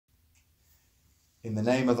In the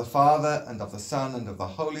name of the Father, and of the Son, and of the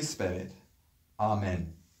Holy Spirit.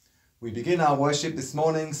 Amen. We begin our worship this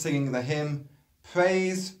morning singing the hymn,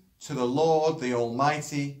 Praise to the Lord the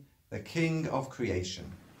Almighty, the King of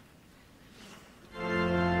creation.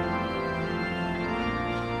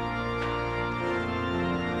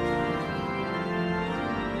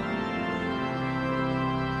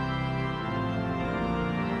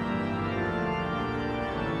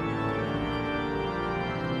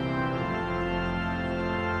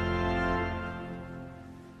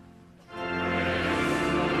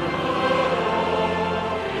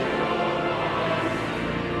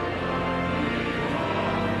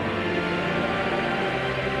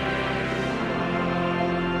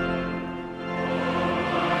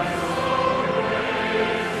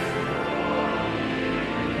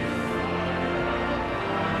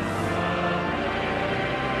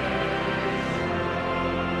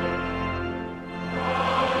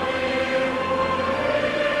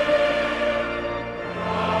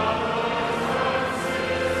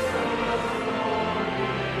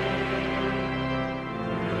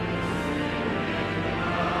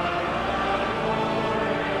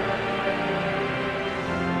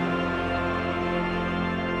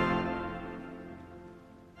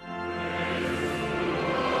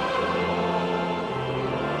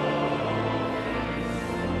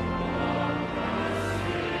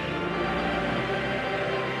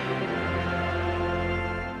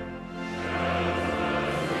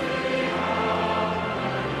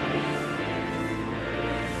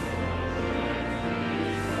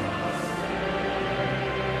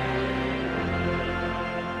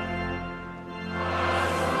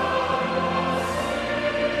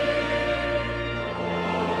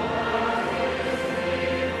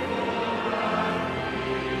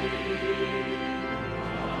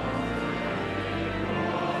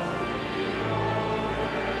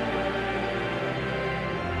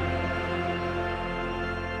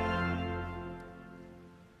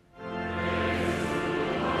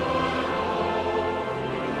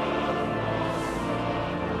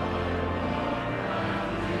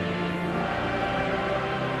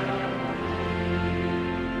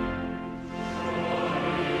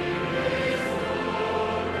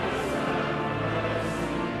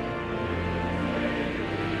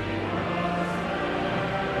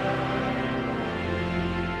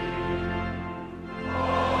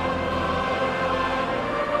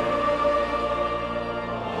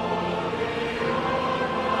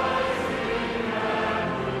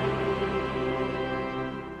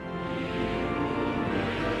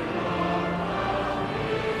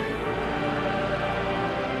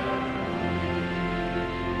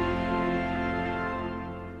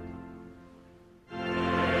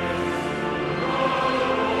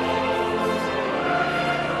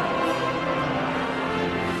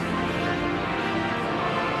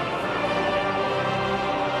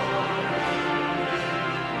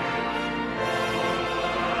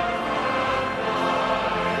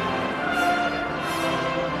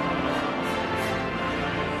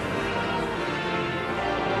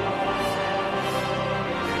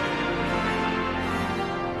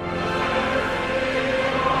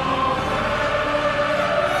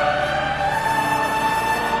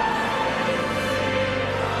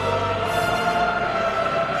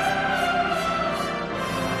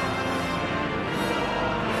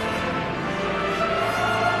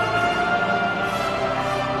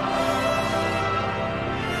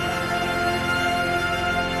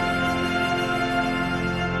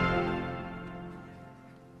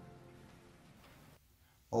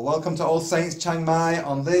 Welcome to All Saints Chiang Mai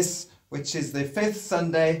on this, which is the 5th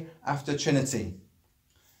Sunday after Trinity.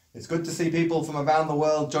 It's good to see people from around the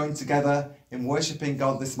world join together in worshipping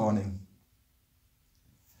God this morning.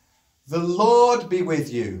 The Lord be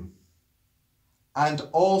with you, and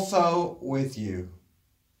also with you.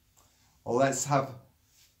 Well, let's have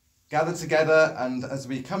gather together, and as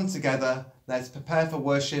we come together, let's prepare for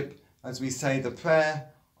worship as we say the prayer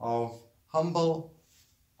of humble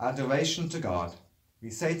adoration to God. We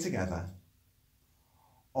say together,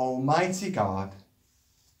 Almighty God,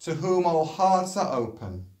 to whom all hearts are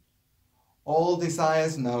open, all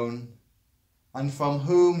desires known, and from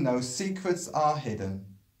whom no secrets are hidden,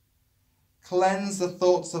 cleanse the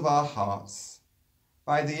thoughts of our hearts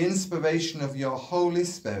by the inspiration of your Holy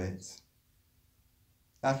Spirit,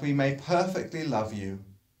 that we may perfectly love you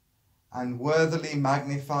and worthily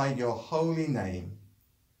magnify your holy name,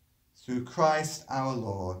 through Christ our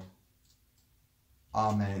Lord.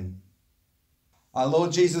 Amen. Our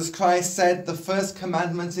Lord Jesus Christ said, the first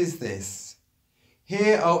commandment is this: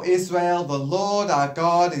 Hear, O Israel, the Lord our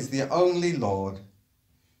God is the only Lord.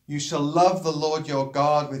 You shall love the Lord your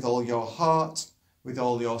God with all your heart, with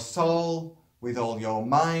all your soul, with all your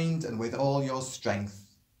mind, and with all your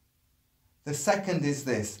strength. The second is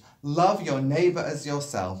this: love your neighbour as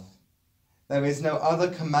yourself. There is no other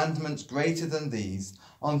commandment greater than these.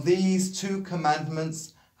 On these two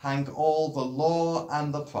commandments hang all the law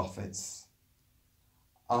and the prophets.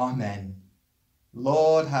 Amen.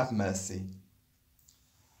 Lord, have mercy.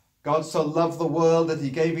 God so loved the world that he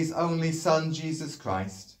gave his only Son, Jesus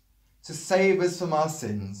Christ, to save us from our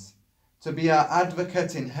sins, to be our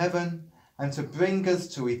advocate in heaven, and to bring us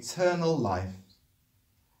to eternal life.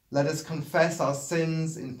 Let us confess our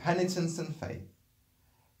sins in penitence and faith,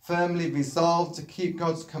 firmly resolved to keep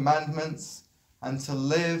God's commandments and to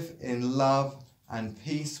live in love and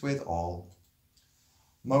peace with all.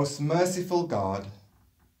 Most merciful God,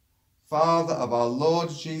 Father of our Lord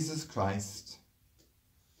Jesus Christ,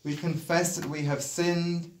 we confess that we have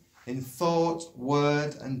sinned in thought,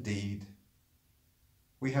 word, and deed.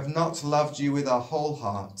 We have not loved you with our whole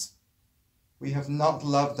heart. We have not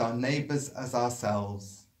loved our neighbours as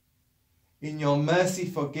ourselves. In your mercy,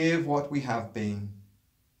 forgive what we have been.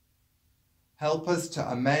 Help us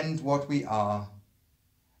to amend what we are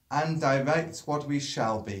and direct what we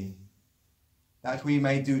shall be, that we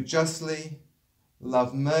may do justly,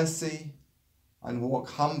 love mercy, and walk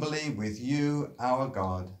humbly with you, our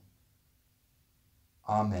God.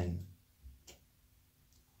 Amen.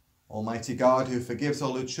 Almighty God, who forgives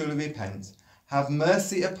all who truly repent, have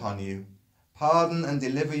mercy upon you, pardon and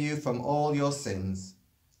deliver you from all your sins,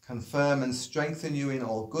 confirm and strengthen you in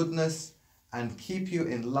all goodness, and keep you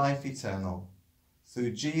in life eternal.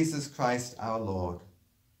 Through Jesus Christ our Lord.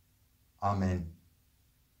 Amen.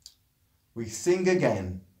 We sing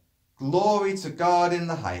again, glory to God in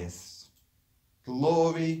the highest.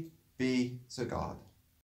 Glory be to God.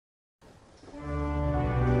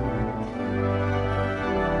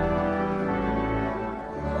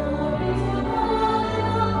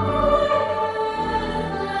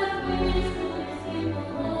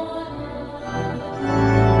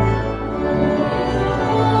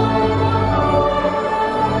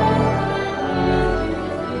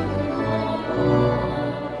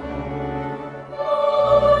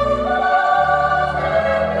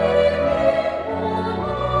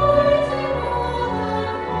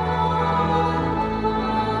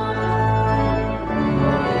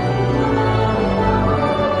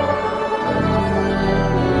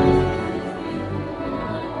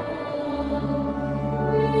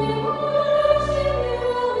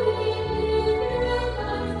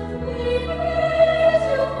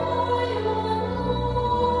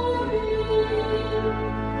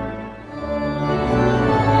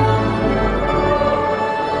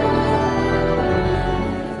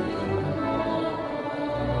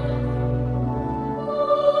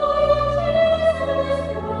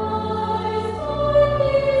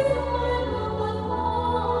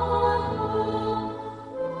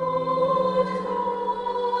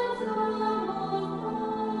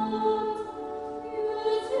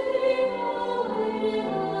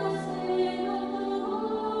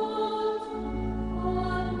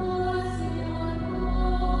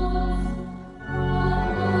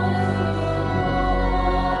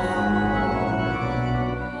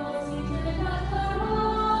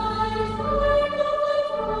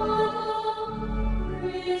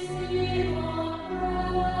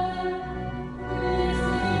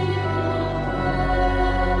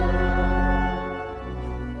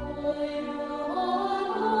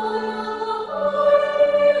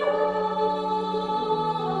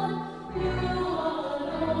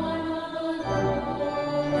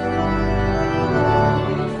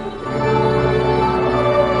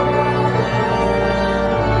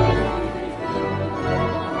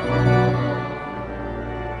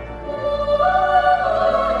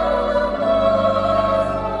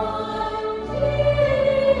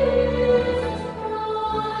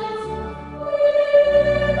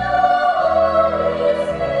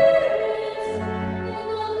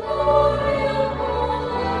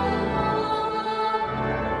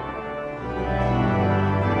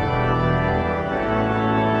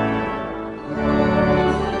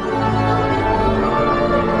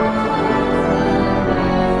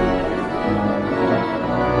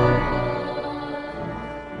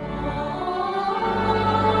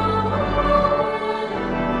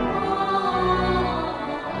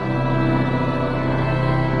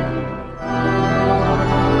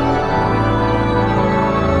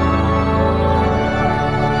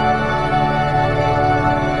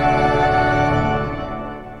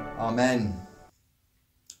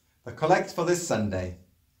 Collect for this Sunday.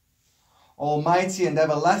 Almighty and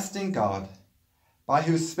everlasting God, by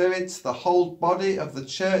whose Spirit the whole body of the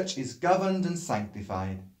Church is governed and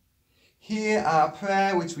sanctified, hear our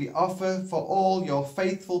prayer which we offer for all your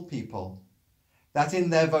faithful people, that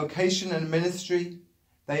in their vocation and ministry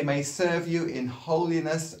they may serve you in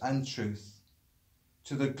holiness and truth,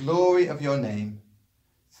 to the glory of your name,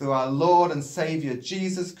 through our Lord and Saviour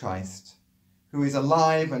Jesus Christ, who is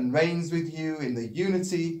alive and reigns with you in the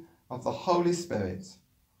unity of the Holy Spirit,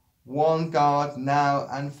 one God, now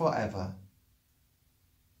and forever.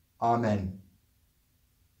 Amen.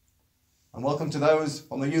 And welcome to those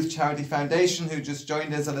from the Youth Charity Foundation who just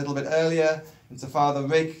joined us a little bit earlier, and to Father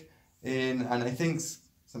Rick and I think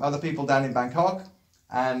some other people down in Bangkok,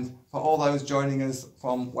 and for all those joining us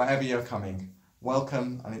from wherever you're coming.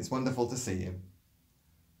 Welcome, and it's wonderful to see you.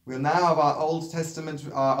 We'll now have our Old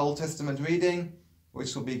Testament reading,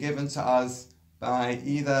 which will be given to us by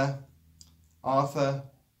either Arthur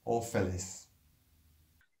or Phyllis.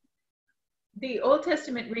 The Old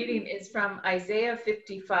Testament reading is from Isaiah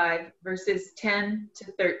 55, verses 10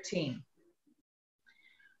 to 13.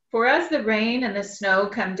 For as the rain and the snow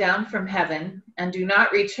come down from heaven and do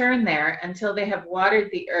not return there until they have watered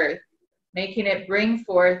the earth, making it bring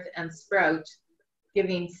forth and sprout,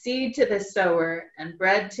 giving seed to the sower and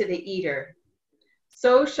bread to the eater,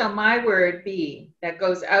 so shall my word be that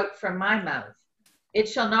goes out from my mouth. It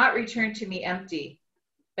shall not return to me empty,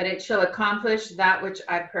 but it shall accomplish that which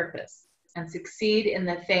I purpose, and succeed in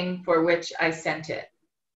the thing for which I sent it.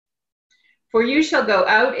 For you shall go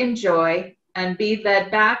out in joy and be led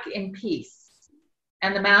back in peace,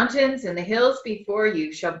 and the mountains and the hills before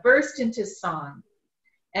you shall burst into song,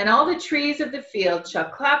 and all the trees of the field shall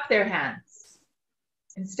clap their hands.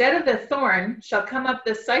 Instead of the thorn shall come up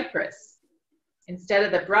the cypress, instead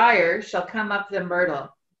of the briar shall come up the myrtle,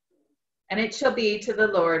 and it shall be to the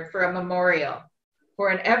Lord for a memorial, for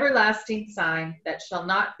an everlasting sign that shall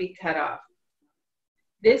not be cut off.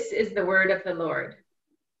 This is the word of the Lord.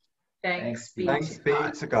 Thanks be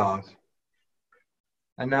to God.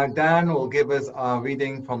 And now Dan will give us our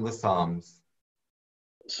reading from the Psalms.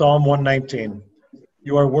 Psalm 119.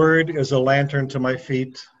 Your word is a lantern to my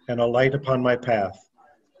feet and a light upon my path.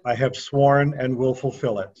 I have sworn and will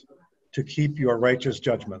fulfill it, to keep your righteous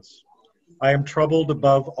judgments. I am troubled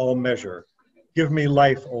above all measure. Give me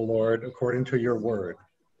life, O Lord, according to your word.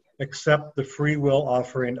 Accept the free will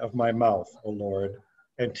offering of my mouth, O Lord,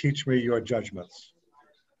 and teach me your judgments.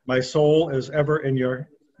 My soul is ever in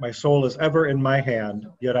my hand,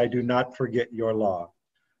 yet I do not forget your law.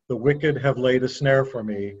 The wicked have laid a snare for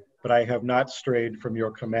me, but I have not strayed from your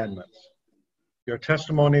commandments. Your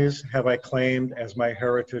testimonies have I claimed as my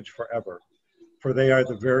heritage forever, for they are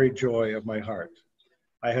the very joy of my heart.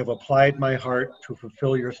 I have applied my heart to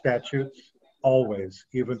fulfill your statutes, always,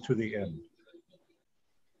 even to the end.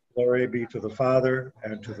 Glory be to the Father,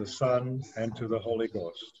 and to the Son, and to the Holy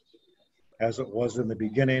Ghost, as it was in the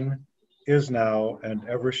beginning, is now, and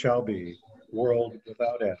ever shall be, world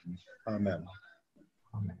without end. Amen.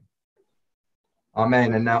 Amen.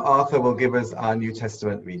 Amen. And now Arthur will give us our New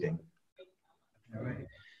Testament reading. All right.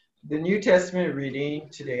 The New Testament reading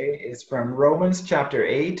today is from Romans chapter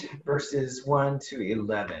 8, verses 1 to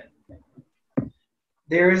 11.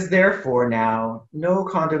 There is therefore now no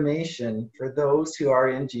condemnation for those who are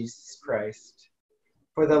in Jesus Christ.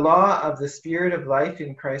 For the law of the Spirit of life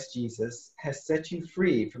in Christ Jesus has set you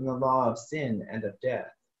free from the law of sin and of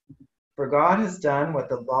death. For God has done what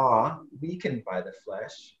the law, weakened by the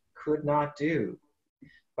flesh, could not do.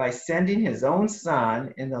 By sending his own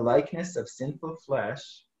Son in the likeness of sinful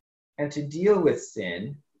flesh, and to deal with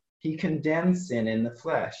sin, he condemned sin in the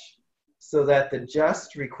flesh, so that the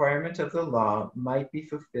just requirement of the law might be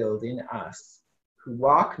fulfilled in us, who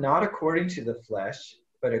walk not according to the flesh,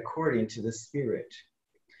 but according to the Spirit.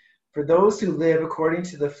 For those who live according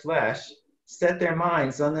to the flesh set their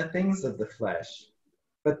minds on the things of the flesh,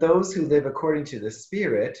 but those who live according to the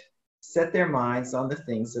Spirit set their minds on the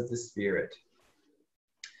things of the Spirit.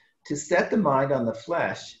 To set the mind on the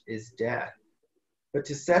flesh is death, but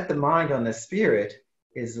to set the mind on the Spirit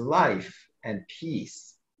is life and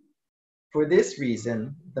peace. For this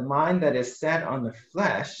reason, the mind that is set on the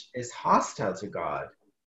flesh is hostile to God.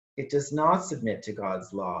 It does not submit to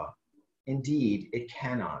God's law. Indeed, it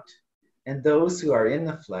cannot. And those who are in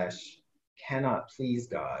the flesh cannot please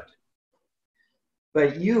God.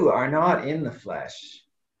 But you are not in the flesh.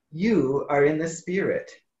 You are in the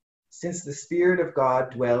Spirit, since the Spirit of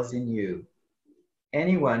God dwells in you.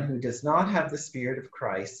 Anyone who does not have the Spirit of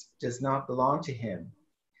Christ does not belong to him.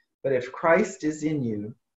 But if Christ is in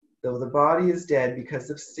you, though the body is dead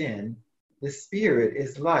because of sin, the Spirit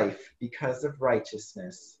is life because of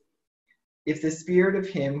righteousness. If the Spirit of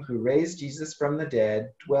him who raised Jesus from the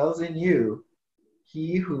dead dwells in you,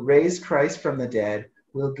 he who raised Christ from the dead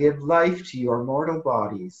will give life to your mortal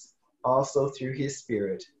bodies also through his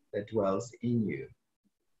Spirit that dwells in you.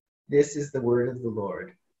 This is the word of the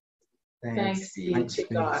Lord. Thanks be to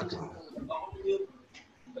God.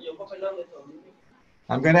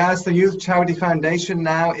 I'm going to ask the Youth Charity Foundation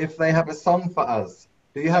now if they have a song for us.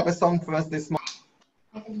 Do you have a song for us this morning?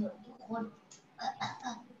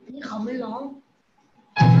 นี่เขาไม่ร้อง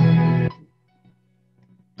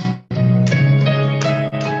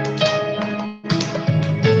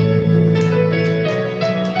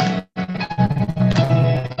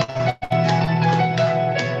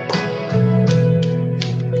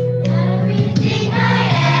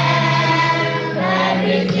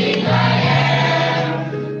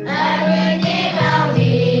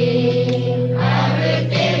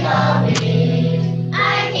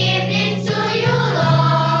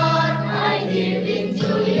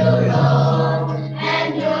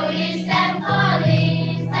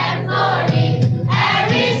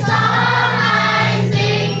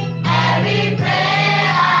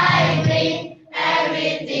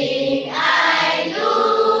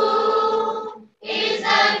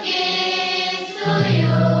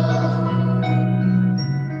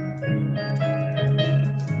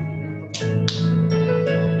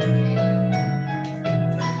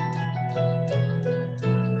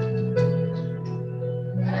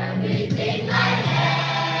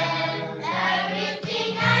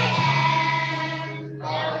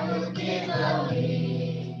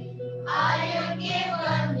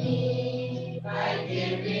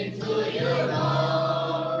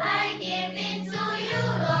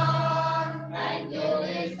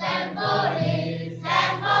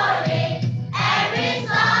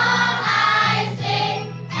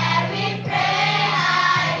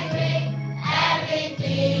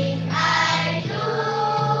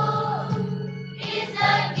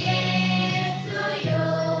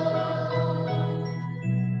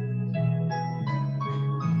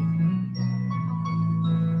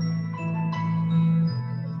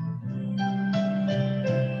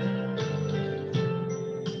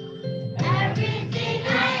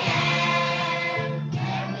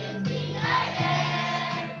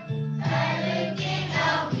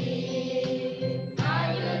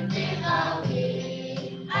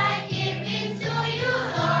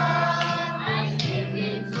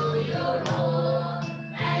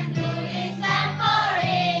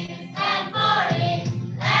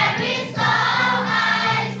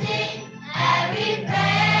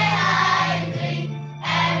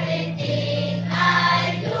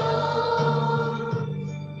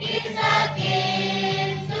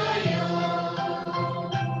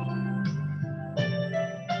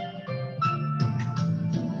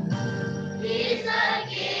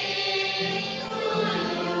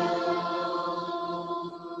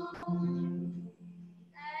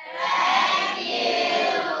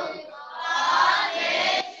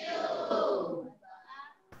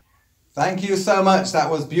Thank you so much.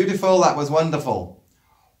 That was beautiful. That was wonderful.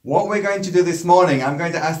 What we're going to do this morning, I'm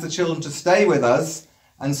going to ask the children to stay with us.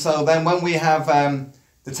 And so then when we have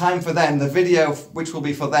the time for them, the video which will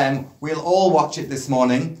be for them, we'll all watch it this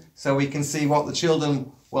morning so we can see what the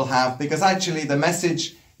children will have. Because actually the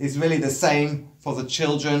message is really the same for the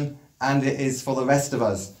children and it is for the rest of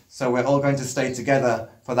us. So we're all going to stay together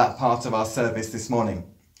for that part of our service this morning.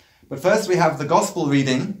 But first we have the gospel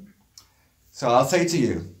reading. So I'll say to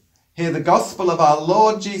you, hear the gospel of our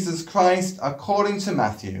Lord Jesus Christ according to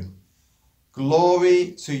Matthew.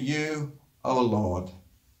 Glory to you, O Lord.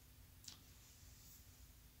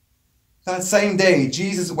 That same day,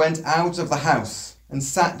 Jesus went out of the house and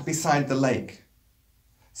sat beside the lake.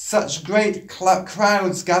 Such great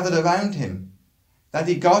crowds gathered around him that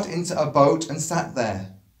he got into a boat and sat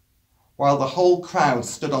there, while the whole crowd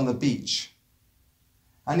stood on the beach.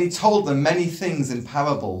 And he told them many things in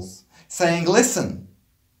parables, saying, "Listen,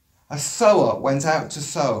 a sower went out to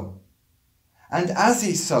sow. And as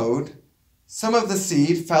he sowed, some of the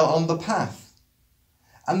seed fell on the path,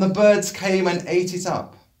 and the birds came and ate it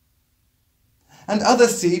up. And other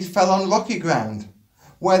seed fell on rocky ground,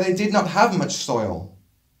 where they did not have much soil,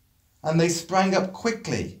 and they sprang up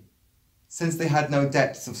quickly, since they had no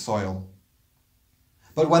depths of soil.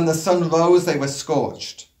 But when the sun rose, they were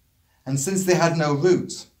scorched, and since they had no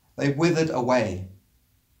root, they withered away.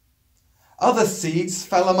 Other seeds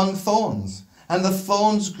fell among thorns, and the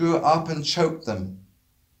thorns grew up and choked them.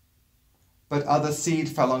 But other seed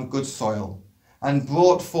fell on good soil, and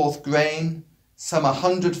brought forth grain, some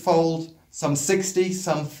 100-fold, some 60,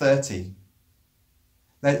 some 30.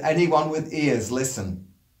 Let anyone with ears listen."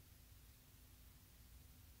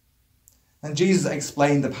 And Jesus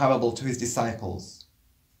explained the parable to his disciples.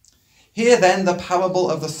 "Hear then the parable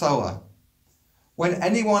of the sower. when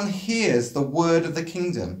anyone hears the word of the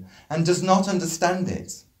kingdom and does not understand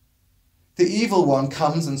it, the evil one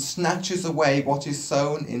comes and snatches away what is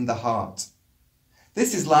sown in the heart.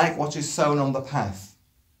 This is like what is sown on the path.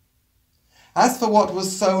 As for what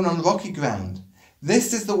was sown on rocky ground,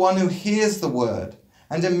 this is the one who hears the word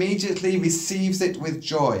and immediately receives it with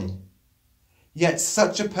joy. Yet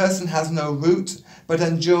such a person has no root, but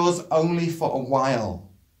endures only for a while.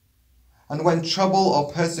 And when trouble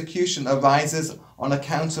or persecution arises on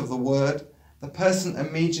account of the word, the person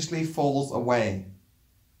immediately falls away.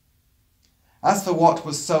 As for what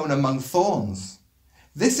was sown among thorns,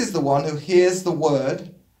 this is the one who hears the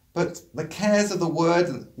word, but the cares of the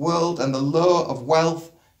world and the lure of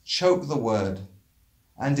wealth choke the word,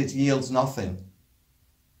 and it yields nothing.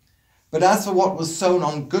 But as for what was sown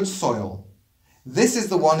on good soil, this is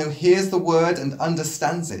the one who hears the word and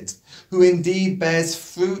understands it, who indeed bears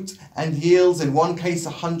fruit and yields in one case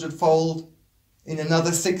 100-fold, in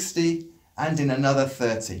another 60, and in another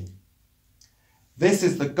 30. This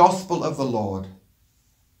is the gospel of the Lord.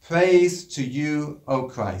 Praise to you, O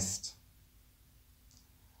Christ.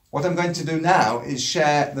 What I'm going to do now is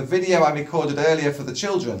share the video I recorded earlier for the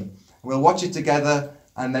children. We'll watch it together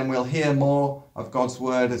and then we'll hear more of God's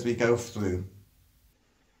word as we go through.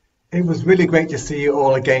 It was really great to see you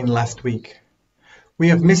all again last week. We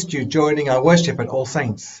have missed you joining our worship at All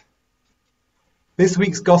Saints. This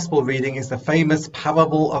week's gospel reading is the famous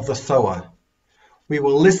parable of the sower. We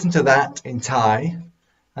will listen to that in Thai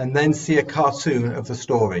and then see a cartoon of the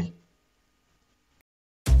story.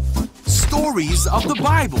 Stories of the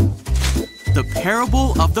Bible. The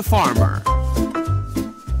parable of the farmer.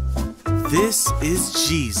 This is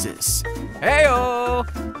Jesus. Heyo!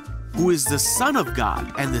 Who is the Son of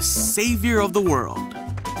God and the Savior of the world.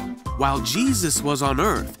 While Jesus was on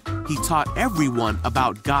earth, he taught everyone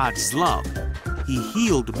about God's love. He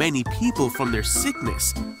healed many people from their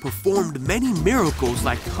sickness, performed many miracles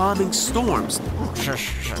like calming storms,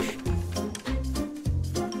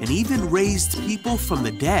 and even raised people from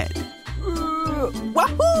the dead.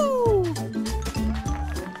 Wahoo!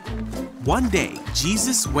 One day,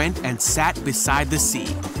 Jesus went and sat beside the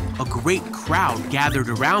sea. A great crowd gathered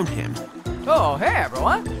around him. Oh, hey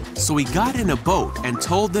everyone. So he got in a boat and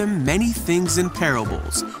told them many things in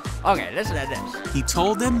parables. Okay, listen to this. He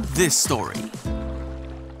told them this story.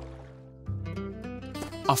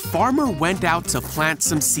 A farmer went out to plant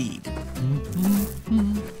some seed.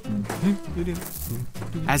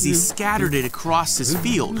 As he scattered it across his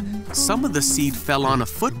field, some of the seed fell on a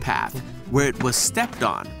footpath where it was stepped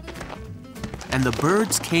on, and the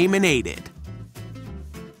birds came and ate it.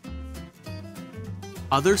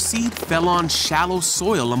 Other seed fell on shallow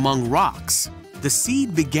soil among rocks. The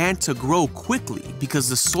seed began to grow quickly because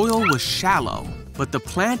the soil was shallow, but the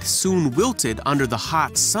plant soon wilted under the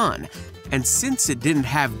hot sun, and since it didn't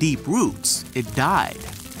have deep roots, it died.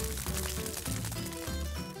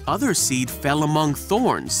 Other seed fell among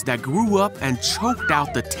thorns that grew up and choked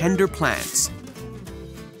out the tender plants.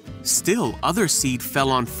 Still, other seed fell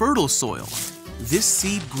on fertile soil. This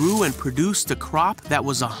seed grew and produced a crop that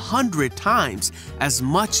was 100 times as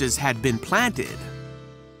much as had been planted.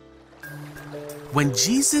 When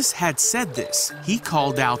Jesus had said this, he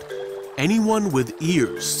called out, "Anyone with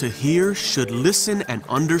ears to hear should listen and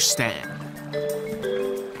understand."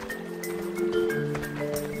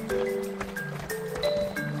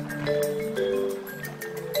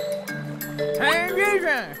 Hey,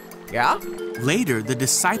 Jesus. Yeah? Later, the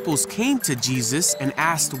disciples came to Jesus and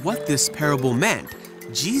asked what this parable meant.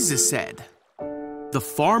 Jesus said, "The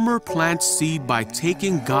farmer plants seed by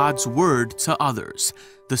taking God's word to others.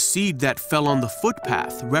 The seed that fell on the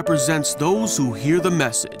footpath represents those who hear the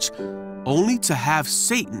message, only to have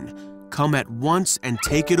Satan come at once and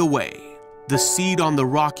take it away. The seed on the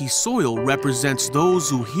rocky soil represents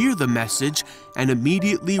those who hear the message and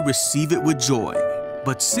immediately receive it with joy.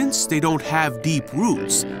 But since they don't have deep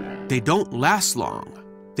roots, they don't last long.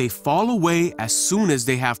 They fall away as soon as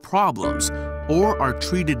they have problems or are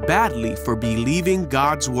treated badly for believing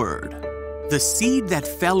God's word. The seed that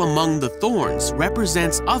fell among the thorns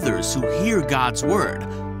represents others who hear God's word,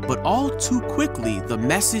 but all too quickly the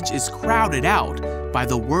message is crowded out by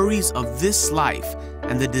the worries of this life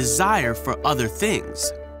and the desire for other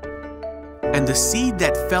things. And the seed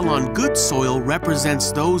that fell on good soil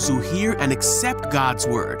represents those who hear and accept God's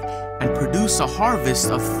word and produce a harvest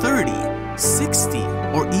of 30, 60,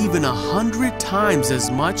 or even 100 times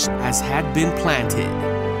as much as had been planted."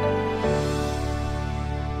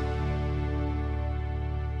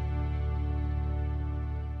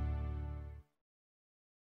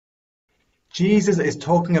 Jesus is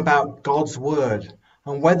talking about God's word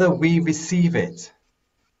and whether we receive it.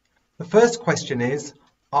 The first question is,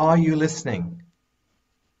 are you listening?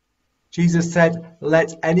 Jesus said,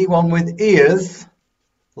 let anyone with ears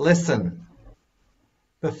listen.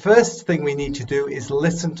 The first thing we need to do is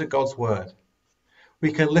listen to God's word.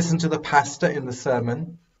 We can listen to the pastor in the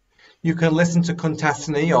sermon. You can listen to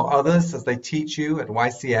Kuntasini or others as they teach you at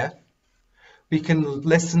YCF. We can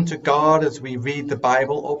listen to God as we read the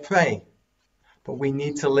Bible or pray, but we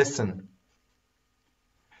need to listen.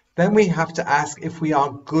 Then we have to ask if we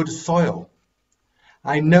are good soil.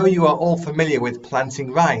 I know you are all familiar with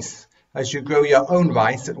planting rice as you grow your own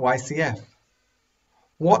rice at YCF.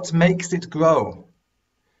 What makes it grow?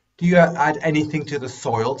 Do you add anything to the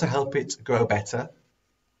soil to help it grow better?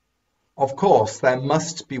 Of course, there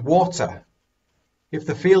must be water. If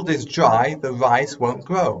the field is dry, the rice won't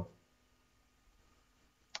grow.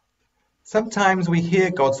 Sometimes we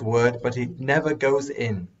hear God's word, but it never goes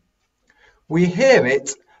in. We hear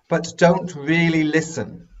it, but don't really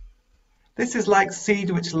listen. This is like seed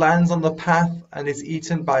which lands on the path and is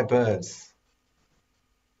eaten by birds.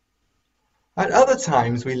 At other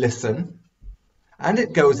times we listen, and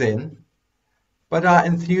it goes in, but our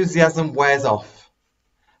enthusiasm wears off,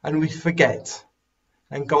 and we forget,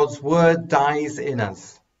 and God's word dies in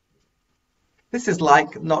us. This is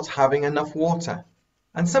like not having enough water.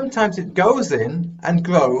 And sometimes it goes in and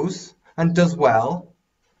grows and does well,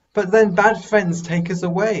 but then bad friends take us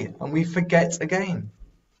away and we forget again.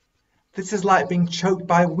 This is like being choked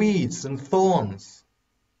by weeds and thorns.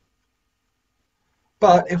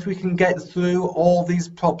 But if we can get through all these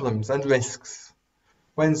problems and risks,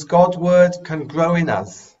 when God's word can grow in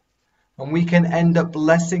us, and we can end up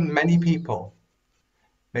blessing many people,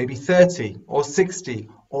 maybe 30 or 60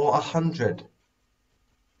 or 100.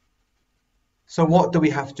 So what do we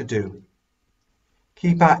have to do?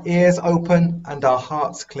 Keep our ears open and our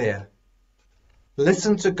hearts clear.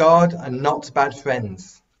 Listen to God and not bad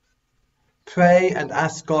friends. Pray and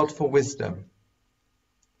ask God for wisdom.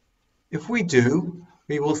 If we do,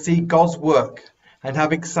 we will see God's work and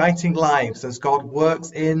have exciting lives as God works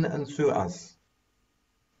in and through us.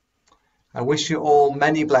 I wish you all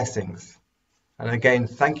many blessings. And again,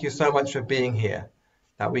 thank you so much for being here,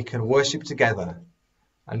 that we can worship together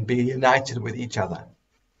and be united with each other.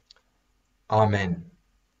 Amen.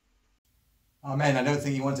 Amen. I don't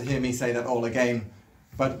think you want to hear me say that all again,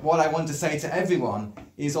 but what I want to say to everyone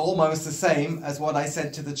is almost the same as what I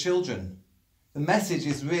said to the children. The message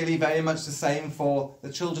is really very much the same for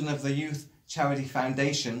the children of the Youth Charity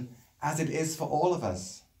Foundation as it is for all of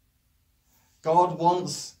us. God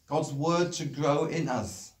wants God's word to grow in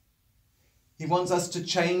us. He wants us to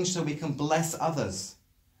change so we can bless others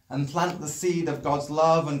and plant the seed of God's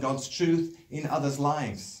love and God's truth in others'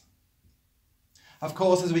 lives. Of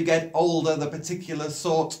course, as we get older, the particular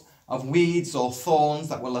sort of weeds or thorns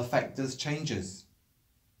that will affect us changes.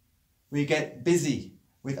 We get busy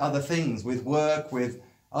with other things, with work, with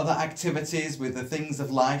other activities, with the things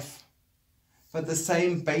of life. But the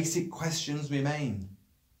same basic questions remain.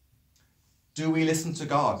 Do we listen to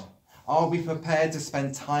God? Are we prepared to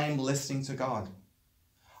spend time listening to God?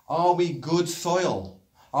 Are we good soil?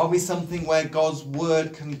 Are we something where God's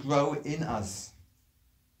word can grow in us?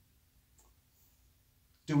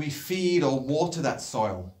 Do we feed or water that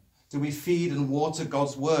soil? Do we feed and water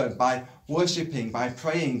God's word by worshipping, by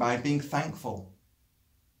praying, by being thankful?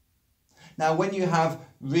 Now, when you have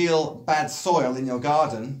real bad soil in your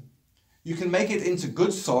garden, you can make it into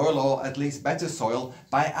good soil, or at least better soil,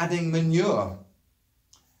 by adding manure.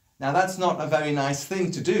 Now, that's not a very nice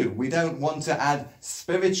thing to do. We don't want to add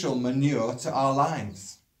spiritual manure to our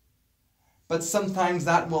lives. But sometimes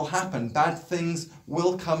that will happen. Bad things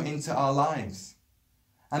will come into our lives.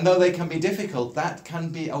 And though they can be difficult, that can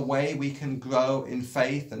be a way we can grow in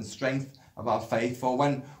faith and strength of our faith. For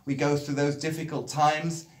when we go through those difficult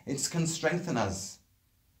times, it can strengthen us.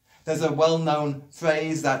 There's a well-known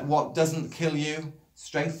phrase that what doesn't kill you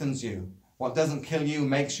strengthens you. What doesn't kill you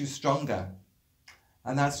makes you stronger.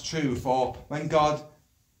 And that's true, for when God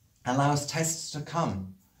allows tests to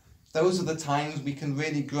come, those are the times we can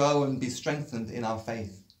really grow and be strengthened in our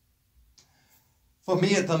faith. For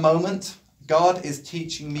me at the moment, God is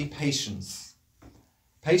teaching me patience.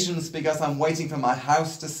 Patience because I'm waiting for my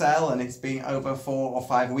house to sell and it's been over 4 or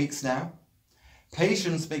 5 weeks now.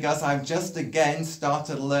 Patience because I've just again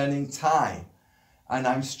started learning Thai and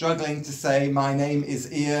I'm struggling to say my name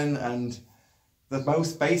is Ian and the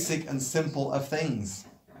most basic and simple of things.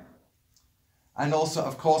 And also,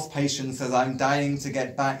 of course, patience as I'm dying to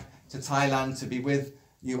get back to Thailand to be with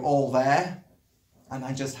you all there. And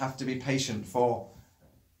I just have to be patient, for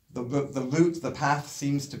the route, the path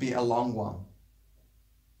seems to be a long one.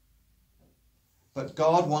 but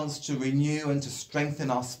God wants to renew and to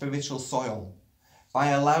strengthen our spiritual soil by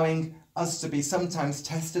allowing us to be sometimes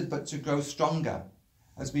tested but to grow stronger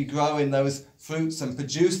as we grow in those fruits and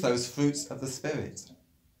produce those fruits of the Spirit.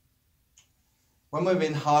 When we're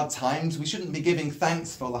in hard times, we shouldn't be giving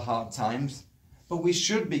thanks for the hard times, but we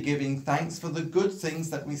should be giving thanks for the good things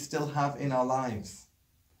that we still have in our lives.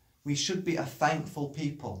 We should be a thankful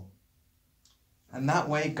people. And that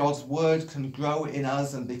way God's word can grow in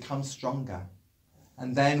us and become stronger.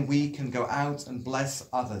 And then we can go out and bless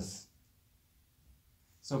others.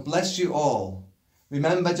 So bless you all.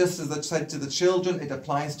 Remember, just as I said to the children, it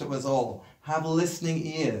applies to us all. Have listening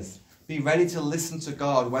ears. Be ready to listen to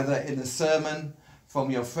God, whether in a sermon, from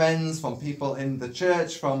your friends, from people in the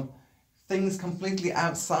church, from things completely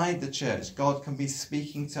outside the church. God can be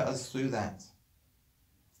speaking to us through that.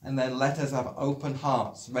 And then let us have open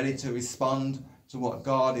hearts, ready to respond to what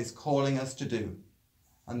God is calling us to do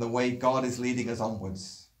and the way God is leading us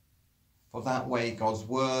onwards. For that way God's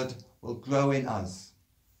word will grow in us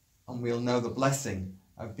and we'll know the blessing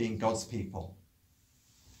of being God's people.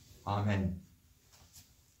 Amen.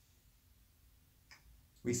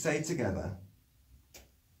 We say together,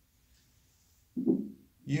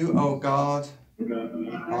 you, O God,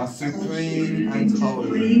 are supreme and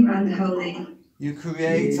holy. You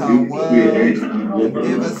create our world and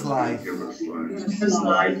give us life. Your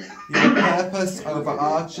purpose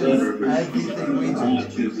overarches everything we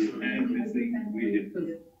do.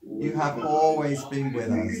 You have always been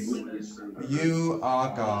with us. You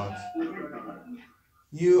are God.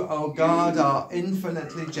 You, O God, are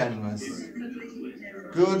infinitely generous,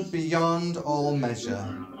 good beyond all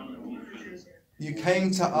measure. You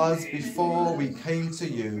came to us before we came to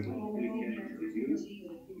you.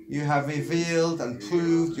 You have revealed and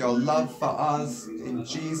proved your love for us in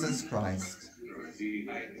Jesus Christ,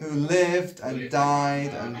 who lived and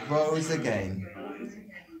died and rose again.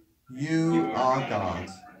 You are God.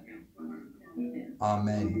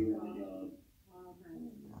 Amen.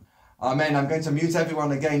 Amen. I'm going to mute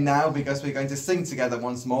everyone again now because we're going to sing together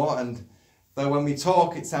once more. And though when we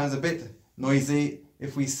talk it sounds a bit noisy,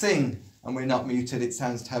 if we sing and we're not muted it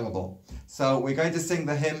sounds terrible. So we're going to sing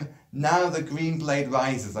the hymn, Now the Green Blade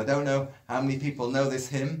Rises. I don't know how many people know this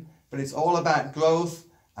hymn, but it's all about growth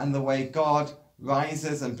and the way God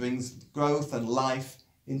rises and brings growth and life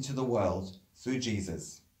into the world through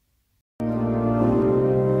Jesus.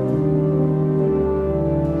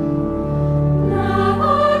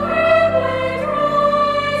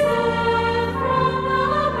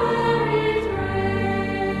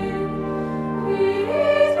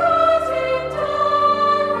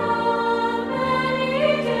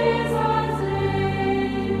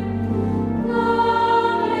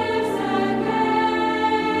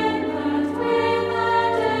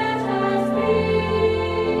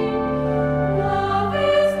 Love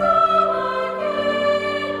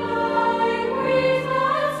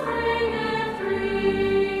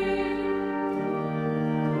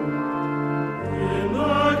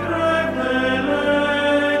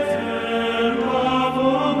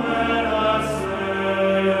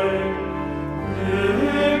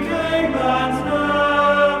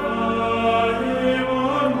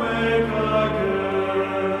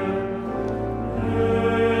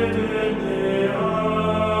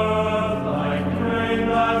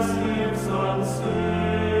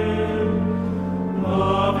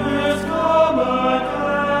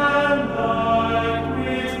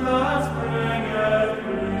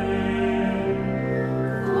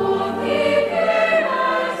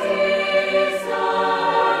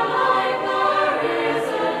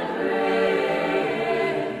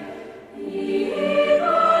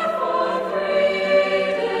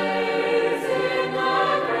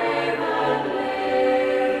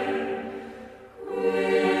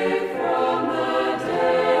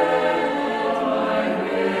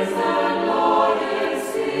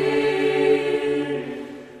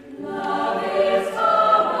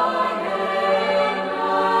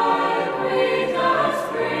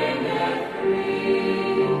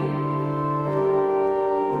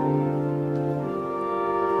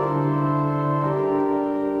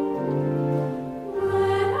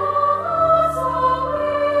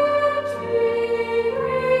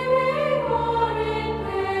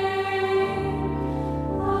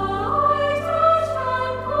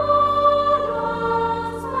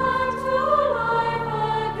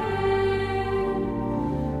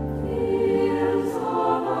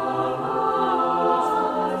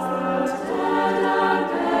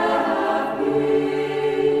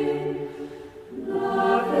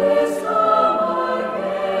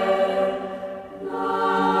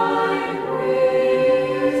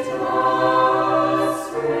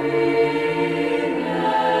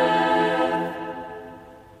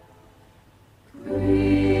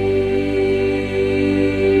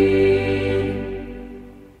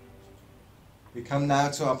come now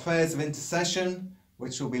to our prayers of intercession,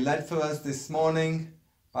 which will be led for us this morning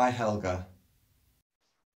by Helga.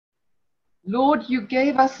 Lord, you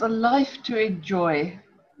gave us a life to enjoy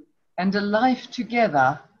and a life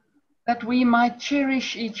together, that we might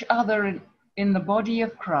cherish each other in the body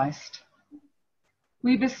of Christ.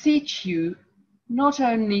 We beseech you not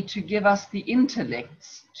only to give us the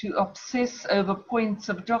intellects to obsess over points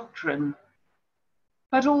of doctrine,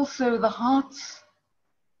 but also the hearts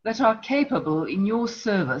that are capable in your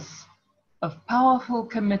service of powerful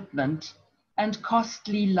commitment and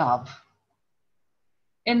costly love.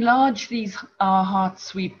 Enlarge these our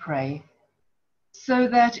hearts, we pray, so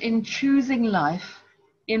that in choosing life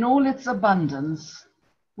in all its abundance,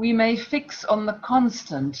 we may fix on the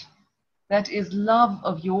constant that is love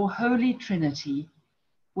of your Holy Trinity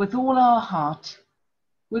with all our heart,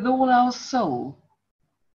 with all our soul,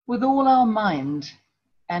 with all our mind,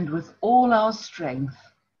 and with all our strength.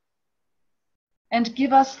 And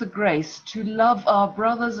give us the grace to love our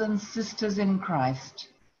brothers and sisters in Christ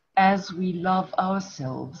as we love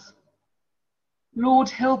ourselves. Lord,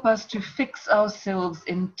 help us to fix ourselves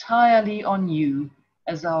entirely on you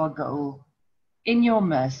as our goal. In your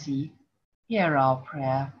mercy, hear our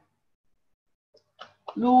prayer.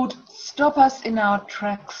 Lord, stop us in our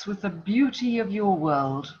tracks with the beauty of your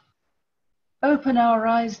world. Open our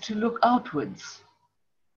eyes to look outwards,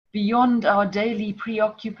 beyond our daily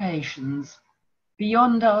preoccupations,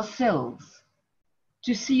 beyond ourselves,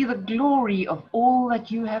 to see the glory of all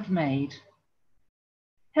that you have made.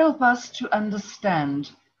 Help us to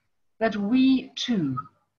understand that we too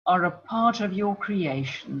are a part of your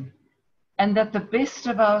creation, and that the best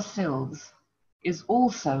of ourselves is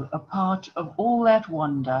also a part of all that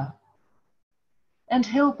wonder. And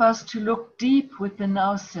help us to look deep within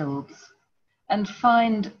ourselves and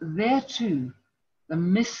find there too the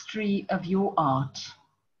mystery of your art.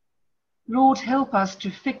 Lord, help us to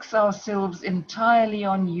fix ourselves entirely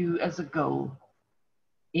on you as a goal.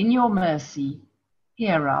 In your mercy,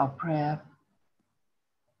 hear our prayer.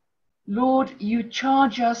 Lord, you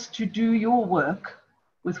charge us to do your work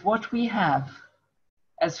with what we have,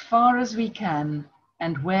 as far as we can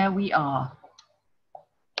and where we are.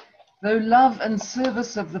 Though love and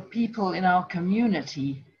service of the people in our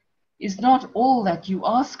community is not all that you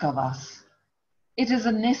ask of us, it is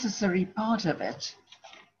a necessary part of it.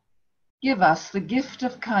 Give us the gift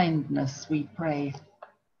of kindness, we pray,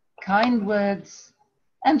 kind words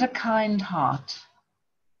and a kind heart.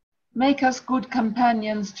 Make us good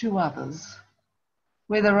companions to others,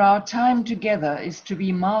 whether our time together is to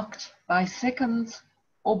be marked by seconds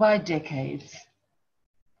or by decades.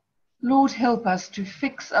 Lord, help us to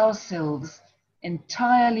fix ourselves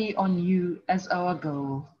entirely on you as our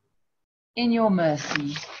goal. In your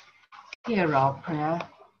mercy, hear our prayer.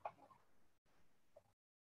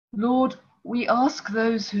 Lord, we ask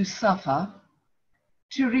those who suffer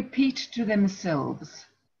to repeat to themselves,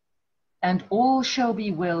 and all shall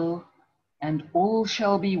be well, and all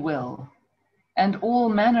shall be well, and all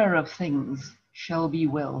manner of things shall be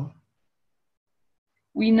well.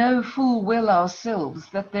 We know full well ourselves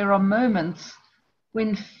that there are moments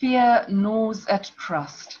when fear gnaws at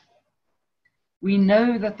trust. We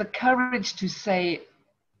know that the courage to say,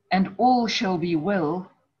 and all shall be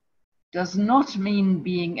well, does not mean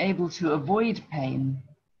being able to avoid pain.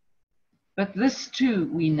 But this too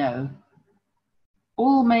we know.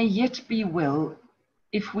 All may yet be well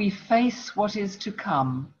if we face what is to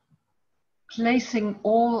come, placing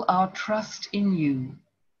all our trust in you.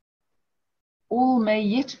 All may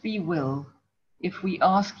yet be well if we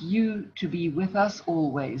ask you to be with us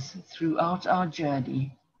always throughout our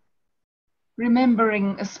journey,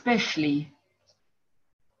 remembering especially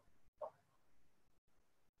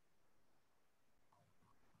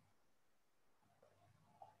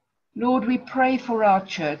Lord, we pray for our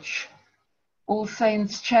church, All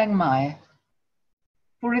Saints Chiang Mai,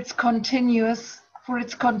 for its continuance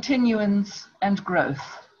and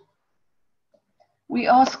growth. We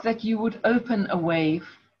ask that you would open a way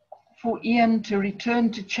for Ian to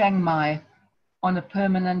return to Chiang Mai on a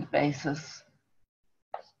permanent basis.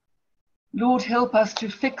 Lord, help us to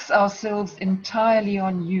fix ourselves entirely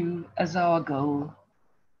on you as our goal.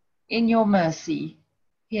 In your mercy,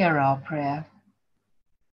 hear our prayer.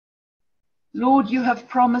 Lord, you have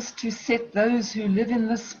promised to set those who live in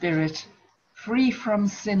the Spirit free from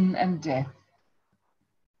sin and death,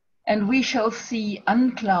 and we shall see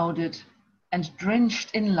unclouded and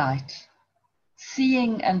drenched in light,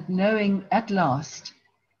 seeing and knowing at last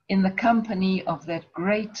in the company of that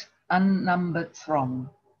great unnumbered throng,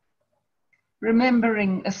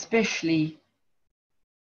 remembering especially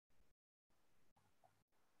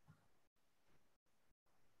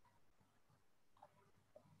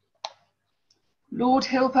Lord,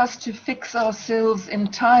 help us to fix ourselves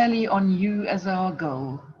entirely on you as our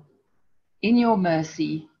goal. In your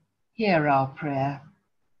mercy, hear our prayer.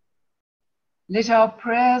 Let our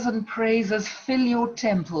prayers and praises fill your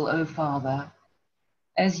temple, O Father,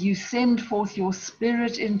 as you send forth your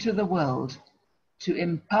Spirit into the world to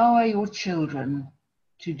empower your children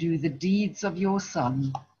to do the deeds of your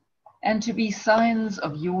Son and to be signs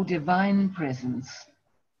of your divine presence.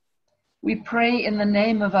 We pray in the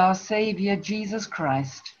name of our Saviour, Jesus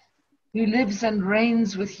Christ, who lives and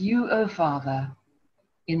reigns with you, O Father,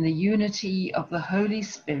 in the unity of the Holy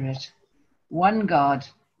Spirit, one God,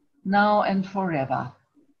 now and forever.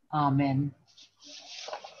 Amen.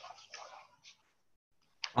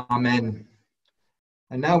 Amen.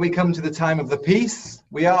 And now we come to the time of the peace.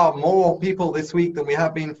 We are more people this week than we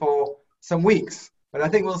have been for some weeks, but I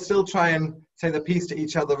think we'll still try and say the peace to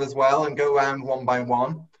each other as well and go around one by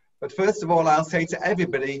one. But first of all, I'll say to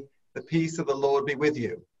everybody, the peace of the Lord be with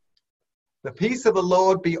you. The peace of the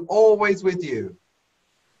Lord be always with you.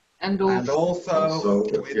 And also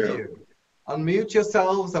with you. Unmute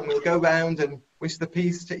yourselves and we'll go round and wish the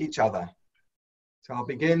peace to each other. So I'll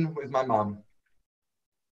begin with my mum.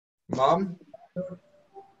 Mum,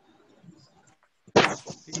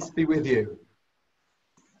 peace be with you.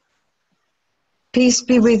 Peace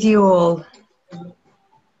be with you all.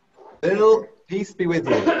 Bill, peace be with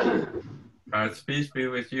you. God's peace be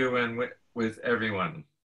with you and with everyone.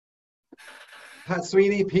 Pat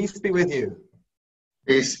Sweeney, peace be with you.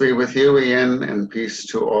 Peace be with you, Ian, and peace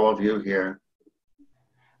to all of you here.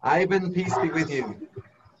 Ivan, peace be with you.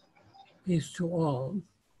 Peace to all.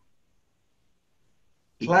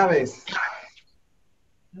 Clarice,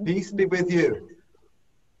 peace be with you.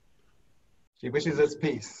 She wishes us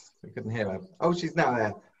peace. We couldn't hear her. Oh, she's now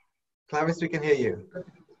there. Clarice, we can hear you.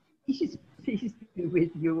 Peace be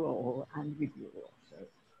with you all and with you also.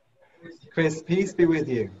 Chris, peace be with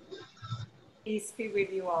you. Peace be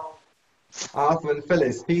with you all. Arthur and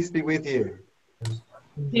Phyllis, peace be with you.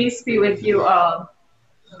 Peace be with you all.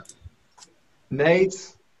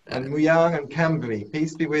 Nate and Muyang and Cambry,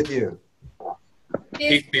 peace be with you.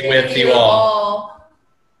 Peace be with you all.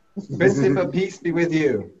 Christopher, peace be with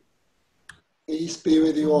you. Peace be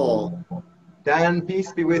with you all. Dan,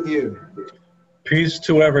 peace be with you. Peace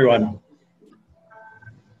to everyone.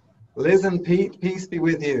 Liz and Pete, peace be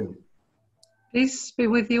with you. Peace be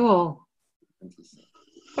with you all.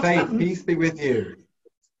 Faith, peace be with you.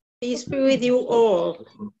 Peace be with you all.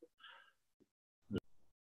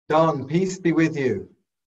 Don, peace be with you.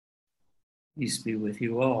 Peace be with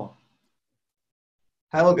you all.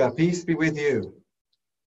 Helga, peace be with you.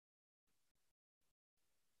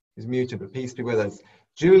 He's muted, but peace be with us.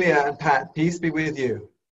 Julia and Pat, peace be with you.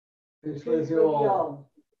 Peace with you all.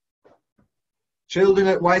 Children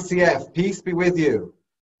at YCF, peace be with you.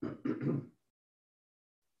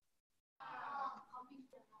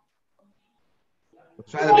 We'll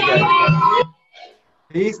try that again.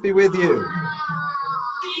 Peace be with you.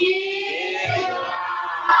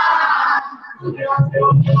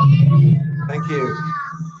 Thank you.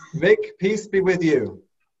 Vic, peace be with you.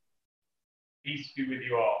 Peace be with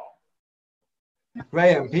you all.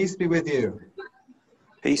 Graham, peace be with you.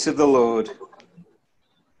 Peace of the Lord.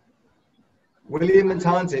 William and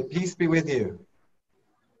Tante, peace be with you.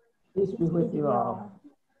 Peace be with you all.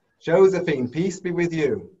 Josephine, peace be with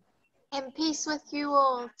you. And peace with you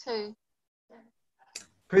all too.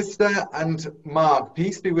 Krista and Mark,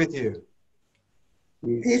 peace be with you.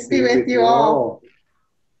 Peace be with you all.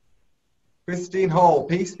 Christine Hall,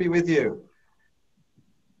 peace be with you.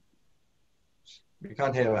 We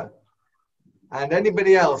can't hear her. And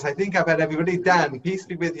anybody else? I think I've had everybody. Dan, peace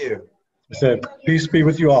be with you. I said, peace be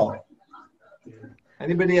with you all.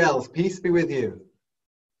 Anybody else? Peace be with you.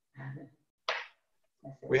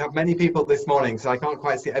 We have many people this morning, so I can't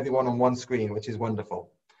quite see everyone on one screen, which is wonderful.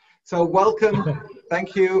 So welcome.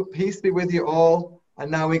 Thank you. Peace be with you all. And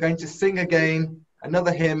now we're going to sing again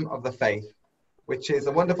another hymn of the faith, which is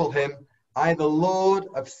a wonderful hymn, I, the Lord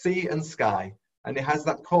of sea and sky. And it has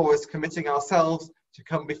that chorus committing ourselves to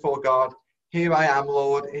come before God. Here I am,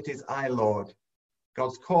 Lord. It is I, Lord.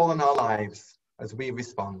 God's call on our lives as we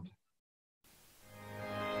respond.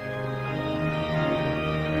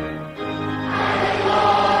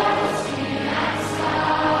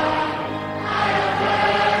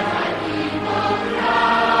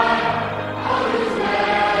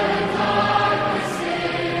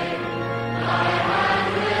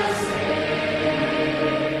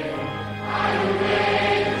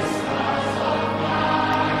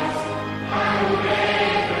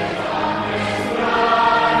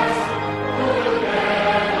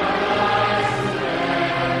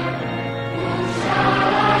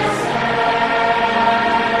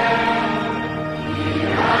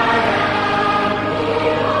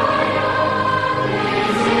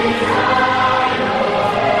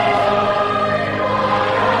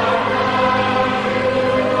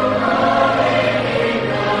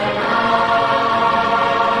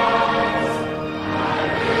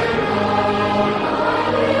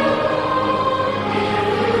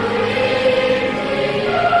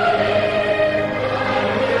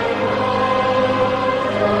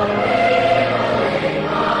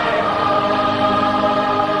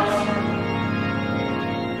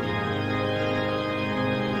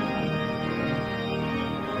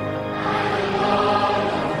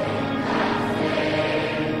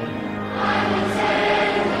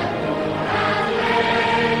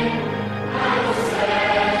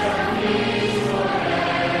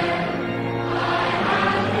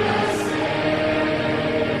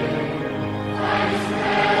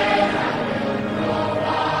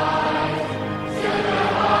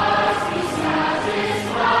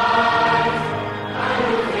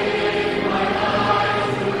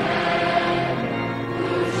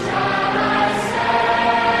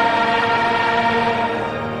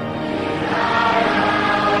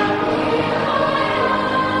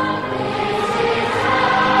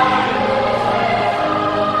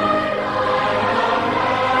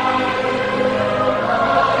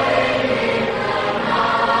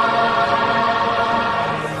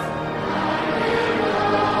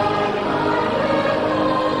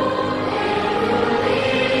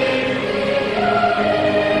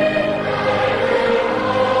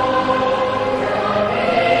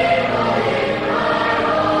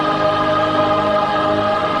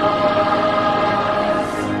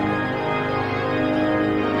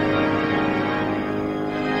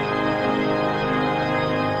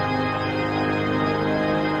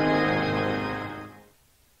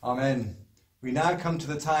 Amen. We now come to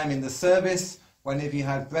the time in the service when if you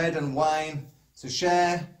have bread and wine to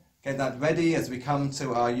share, get that ready as we come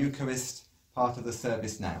to our Eucharist part of the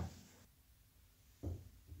service now.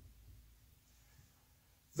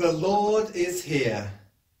 The Lord is here.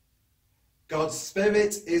 God's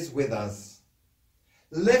Spirit is with us.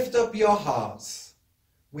 Lift up your hearts.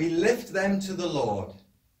 We lift them to the Lord.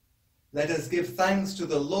 Let us give thanks to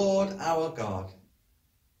the Lord our God.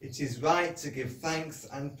 It is right to give thanks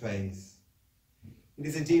and praise. It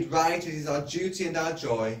is indeed right, it is our duty and our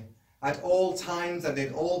joy, at all times and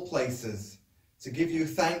in all places, to give you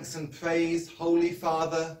thanks and praise, Holy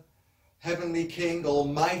Father, Heavenly King,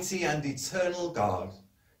 Almighty and eternal God,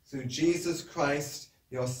 through Jesus Christ,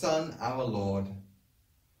 your Son, our Lord.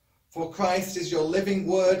 For Christ is your living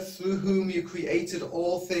word, through whom you created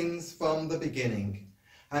all things from the beginning,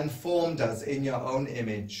 and formed us in your own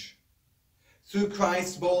image. Through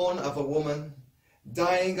Christ, born of a woman,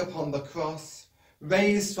 dying upon the cross,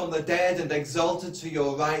 raised from the dead and exalted to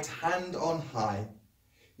your right hand on high,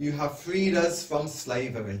 you have freed us from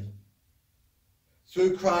slavery.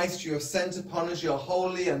 Through Christ you have sent upon us your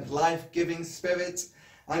holy and life-giving Spirit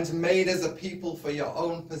and made us a people for your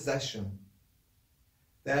own possession.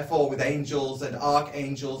 Therefore, with angels and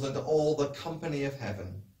archangels and all the company of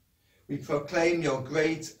heaven, we proclaim your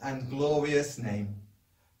great and glorious name,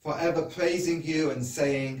 forever praising you and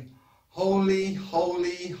saying, Holy,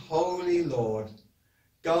 holy, holy Lord,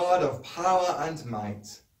 God of power and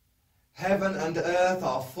might. Heaven and earth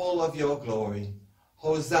are full of your glory.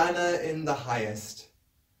 Hosanna in the highest.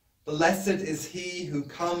 Blessed is he who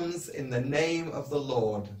comes in the name of the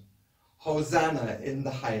Lord. Hosanna in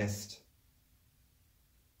the highest.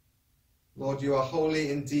 Lord, you are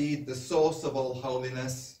holy indeed, the source of all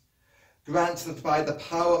holiness. Grant that by the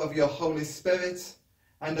power of your Holy Spirit,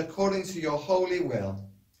 and according to your holy will,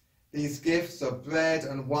 these gifts of bread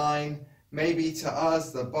and wine may be to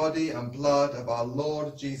us the body and blood of our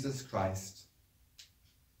Lord Jesus Christ,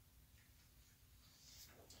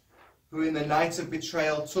 who in the night of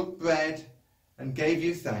betrayal took bread and gave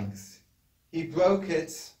you thanks. He broke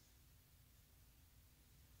it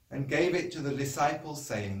and gave it to the disciples,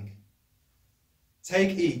 saying,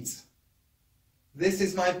 Take, eat. This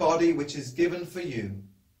is my body which is given for you.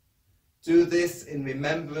 Do this in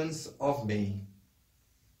remembrance of me.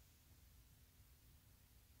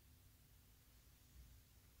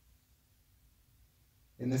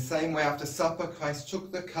 In the same way, after supper, Christ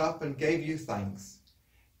took the cup and gave you thanks,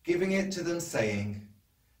 giving it to them, saying,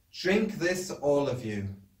 Drink this, all of you.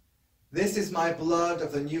 This is my blood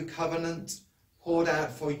of the new covenant, poured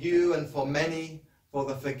out for you and for many for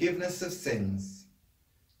the forgiveness of sins.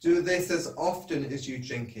 Do this as often as you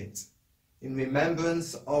drink it, in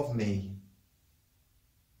remembrance of me.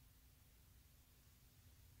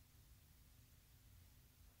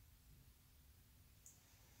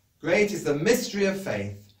 Great is the mystery of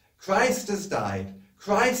faith. Christ has died.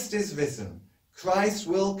 Christ is risen. Christ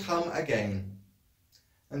will come again.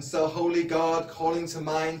 And so, Holy God, calling to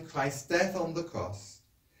mind Christ's death on the cross,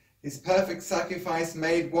 his perfect sacrifice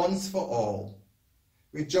made once for all,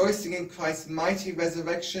 rejoicing in Christ's mighty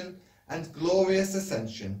resurrection and glorious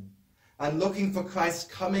ascension, and looking for Christ's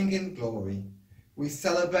coming in glory, we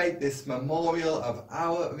celebrate this memorial of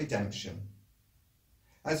our redemption.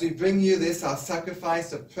 As we bring you this, our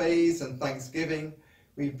sacrifice of praise and thanksgiving,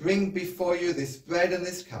 we bring before you this bread and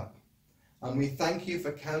this cup, and we thank you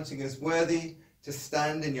for counting us worthy to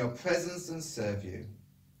stand in your presence and serve you.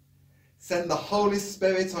 Send the Holy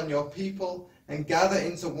Spirit on your people and gather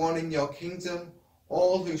into one in your kingdom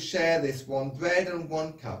all who share this one bread and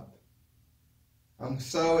one cup. And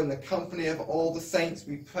so in the company of all the saints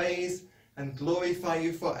we praise and glorify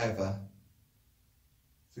you forever.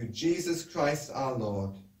 Through Jesus Christ our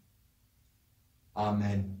Lord.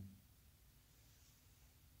 Amen.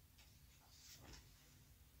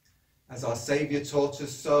 As our Saviour taught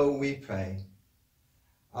us, so we pray.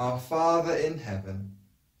 Our Father in heaven,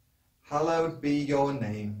 hallowed be your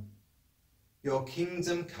name. Your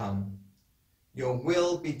kingdom come. Your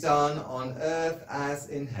will be done on earth as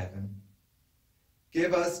in heaven.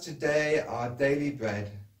 Give us today our daily bread.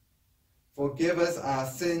 Forgive us our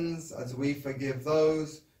sins as we forgive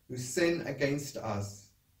those who sin against us.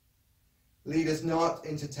 Lead us not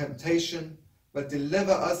into temptation, but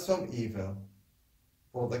deliver us from evil.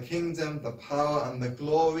 For the kingdom, the power, and the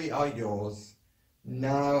glory are yours,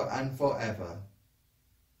 now and forever.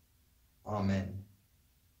 Amen.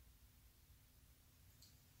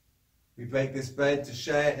 We break this bread to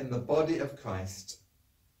share in the body of Christ.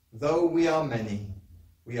 Though we are many,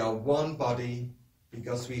 we are one body,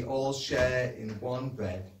 because we all share in one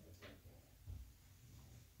bread.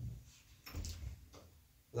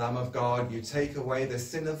 Lamb of God, you take away the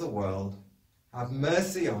sin of the world. Have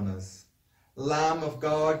mercy on us. Lamb of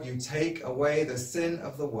God, you take away the sin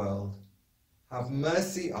of the world. Have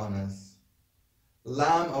mercy on us.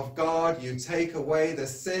 Lamb of God, you take away the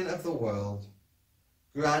sin of the world.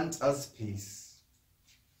 Grant us peace.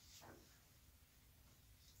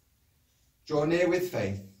 Draw near with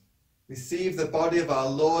faith. Receive the body of our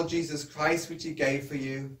Lord Jesus Christ, which he gave for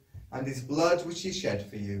you, and his blood, which he shed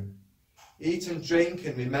for you. Eat and drink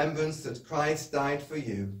in remembrance that Christ died for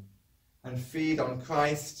you, and feed on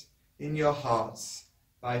Christ in your hearts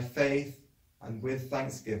by faith and with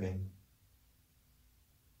thanksgiving.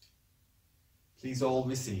 Please all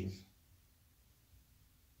receive.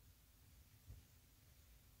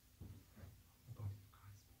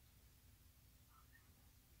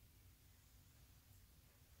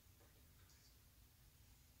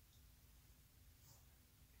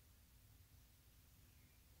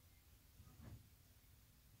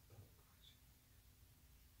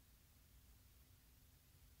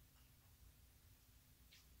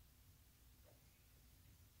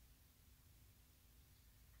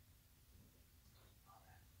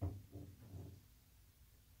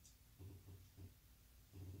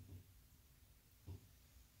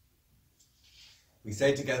 We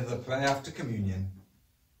say together the prayer after communion.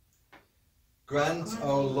 Grant,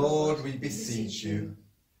 O Lord, we beseech you,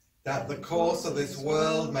 that the course of this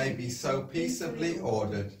world may be so peaceably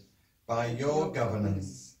ordered by your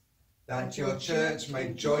governance, that your church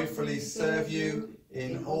may joyfully serve you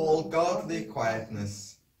in all godly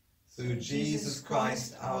quietness, through Jesus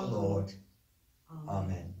Christ our Lord.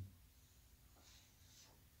 Amen.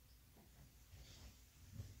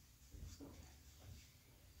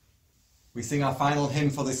 We sing our final hymn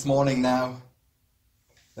for this morning now,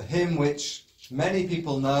 the hymn which many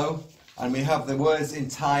people know, and we have the words in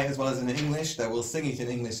Thai as well as in English, that we'll sing it in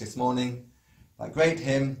English this morning. That great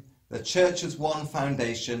hymn, The Church's One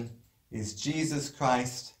Foundation is Jesus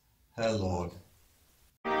Christ, her Lord.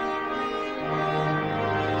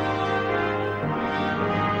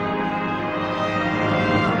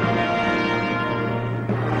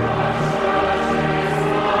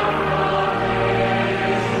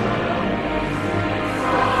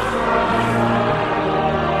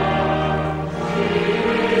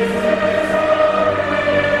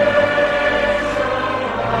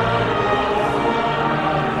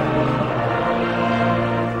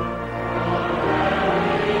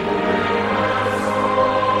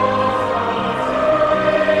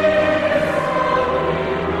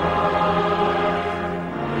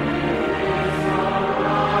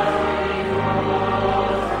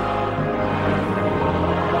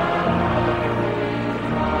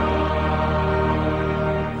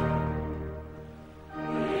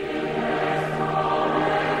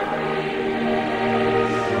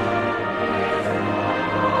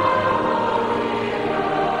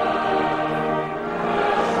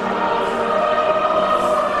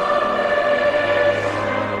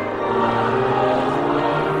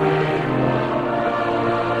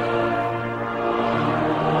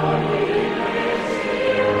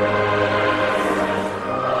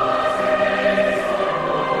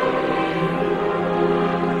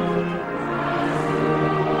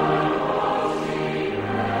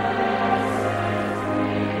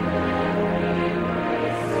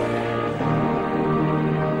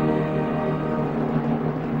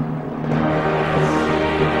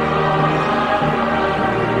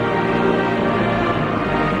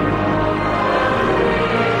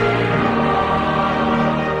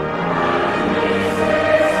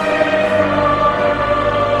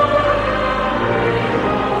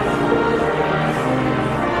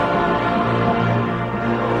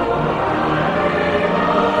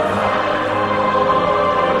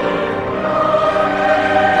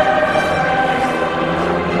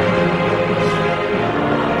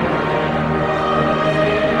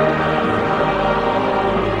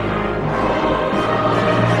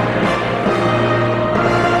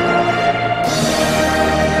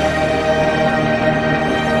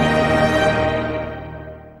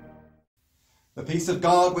 Peace of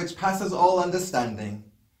God, which passes all understanding,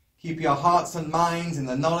 keep your hearts and minds in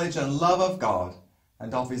the knowledge and love of God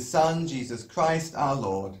and of his Son, Jesus Christ our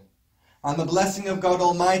Lord. And the blessing of God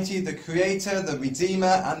Almighty, the Creator, the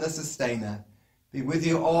Redeemer, and the Sustainer, be with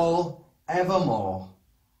you all evermore.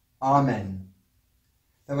 Amen.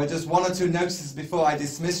 There are just one or two notices before I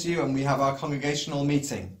dismiss you and we have our congregational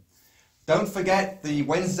meeting. Don't forget, the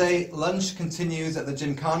Wednesday lunch continues at the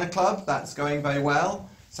Gymkhana Club. That's going very well.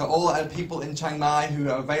 So all people in Chiang Mai who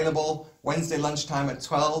are available Wednesday lunchtime at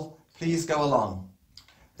 12, please go along.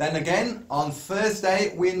 Then again, on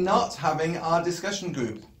Thursday, we're not having our discussion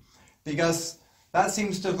group because That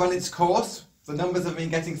seems to have run its course. The numbers have been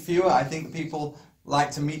getting fewer. I think people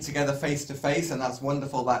like to meet together face to face, and that's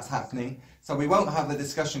wonderful that's happening. So we won't have the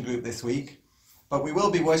discussion group this week, but we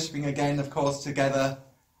will be worshipping again, of course, together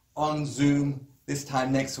on Zoom this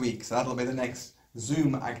time next week. So that'll be the next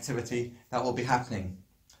Zoom activity that will be happening.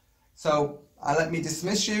 So let me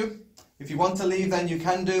dismiss you. If you want to leave, then you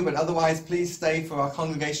can do, but otherwise please stay for our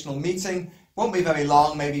congregational meeting. Won't be very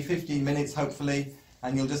long, maybe 15 minutes hopefully,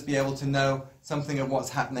 and you'll just be able to know something of what's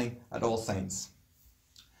happening at All Saints.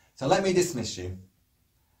 So let me dismiss you.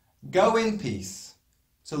 Go in peace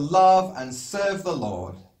to love and serve the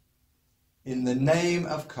Lord in the name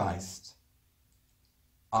of Christ.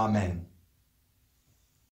 Amen.